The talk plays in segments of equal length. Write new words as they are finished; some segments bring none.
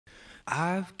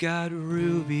I've got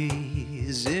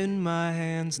rubies in my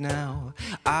hands now.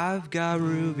 I've got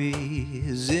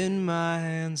rubies in my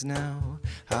hands now.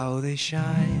 How they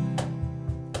shine.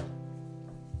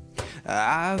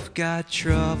 I've got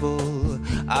trouble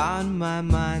on my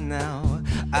mind now.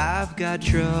 I've got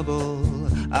trouble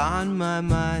on my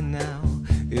mind now.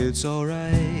 It's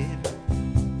alright.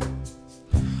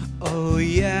 Oh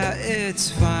yeah,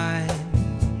 it's fine.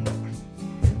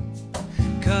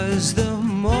 'Cause the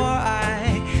more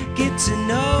I get to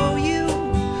know you,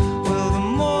 well, the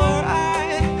more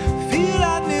I feel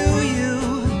I knew you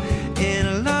in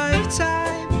a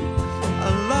lifetime,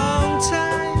 a long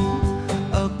time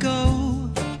ago.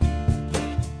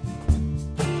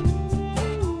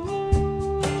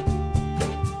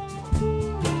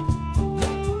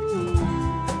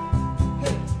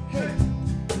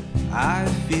 I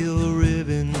feel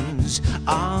ribbons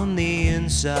on the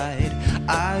inside.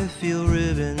 I feel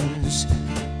ribbons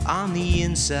on the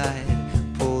inside.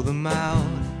 Pull them out.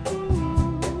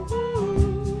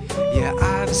 Yeah,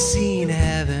 I've seen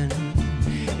heaven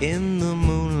in the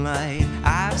moonlight.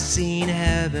 I've seen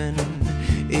heaven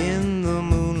in the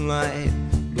moonlight.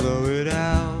 Blow it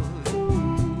out.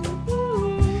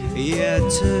 Yeah,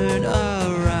 turn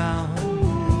around.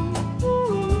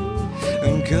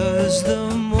 And 'cause the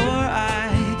more I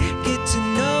get to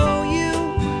know you,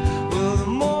 well,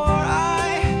 the more I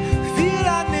feel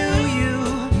I knew you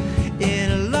in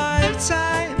a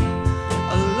lifetime,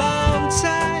 a long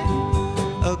time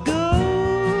ago.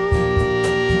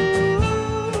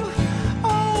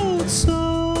 Old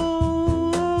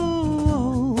soul,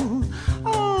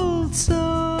 old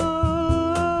soul,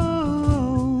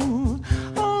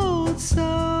 old soul.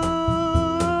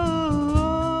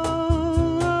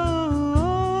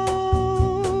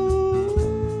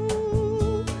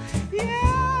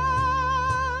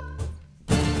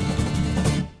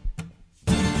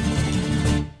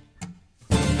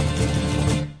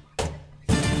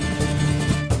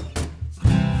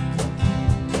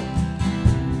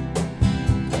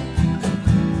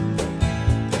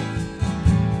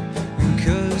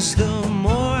 The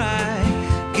more I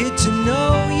get to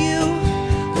know you,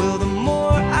 well, the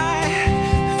more I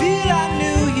feel I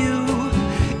knew you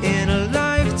in a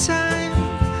lifetime,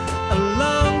 a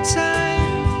long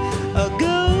time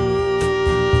ago.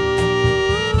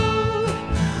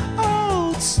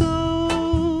 Old soul.